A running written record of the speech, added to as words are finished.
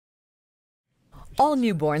All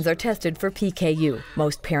newborns are tested for PKU.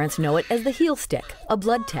 Most parents know it as the heel stick, a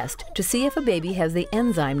blood test to see if a baby has the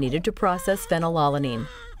enzyme needed to process phenylalanine.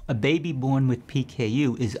 A baby born with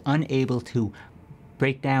PKU is unable to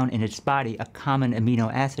break down in its body a common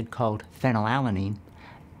amino acid called phenylalanine.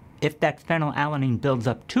 If that phenylalanine builds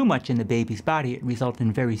up too much in the baby's body, it results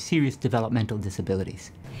in very serious developmental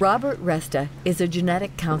disabilities. Robert Resta is a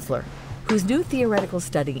genetic counselor whose new theoretical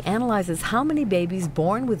study analyzes how many babies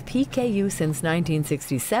born with PKU since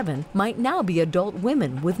 1967 might now be adult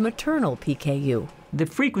women with maternal PKU. The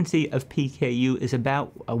frequency of PKU is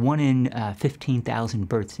about 1 in 15,000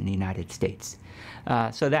 births in the United States.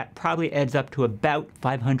 So that probably adds up to about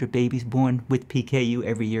 500 babies born with PKU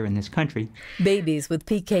every year in this country. Babies with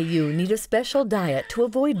PKU need a special diet to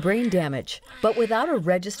avoid brain damage. But without a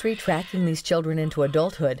registry tracking these children into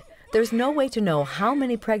adulthood, there's no way to know how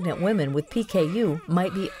many pregnant women with PKU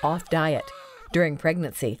might be off diet. During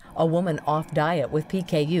pregnancy, a woman off diet with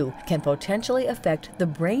PKU can potentially affect the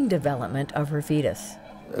brain development of her fetus.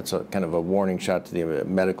 It's a kind of a warning shot to the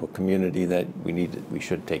medical community that we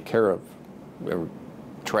should take care of,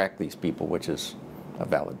 track these people, which is a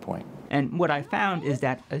valid point. And what I found is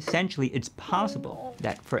that essentially it's possible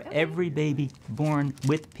that for every baby born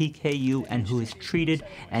with PKU and who is treated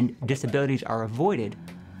and disabilities are avoided,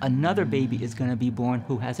 another baby is going to be born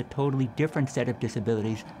who has a totally different set of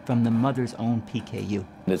disabilities from the mother's own PKU.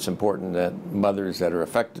 It's important that mothers that are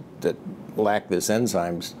affected, that lack this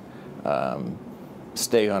enzymes,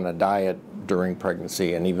 stay on a diet during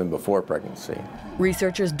pregnancy and even before pregnancy.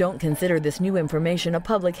 Researchers don't consider this new information a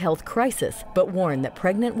public health crisis, but warn that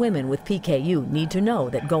pregnant women with PKU need to know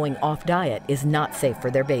that going off diet is not safe for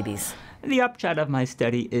their babies. The upshot of my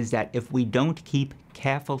study is that if we don't keep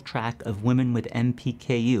careful track of women with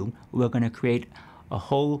MPKU, we're going to create a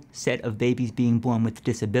whole set of babies being born with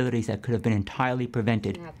disabilities that could have been entirely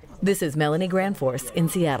prevented. This is Melanie Granforce in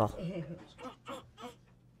Seattle.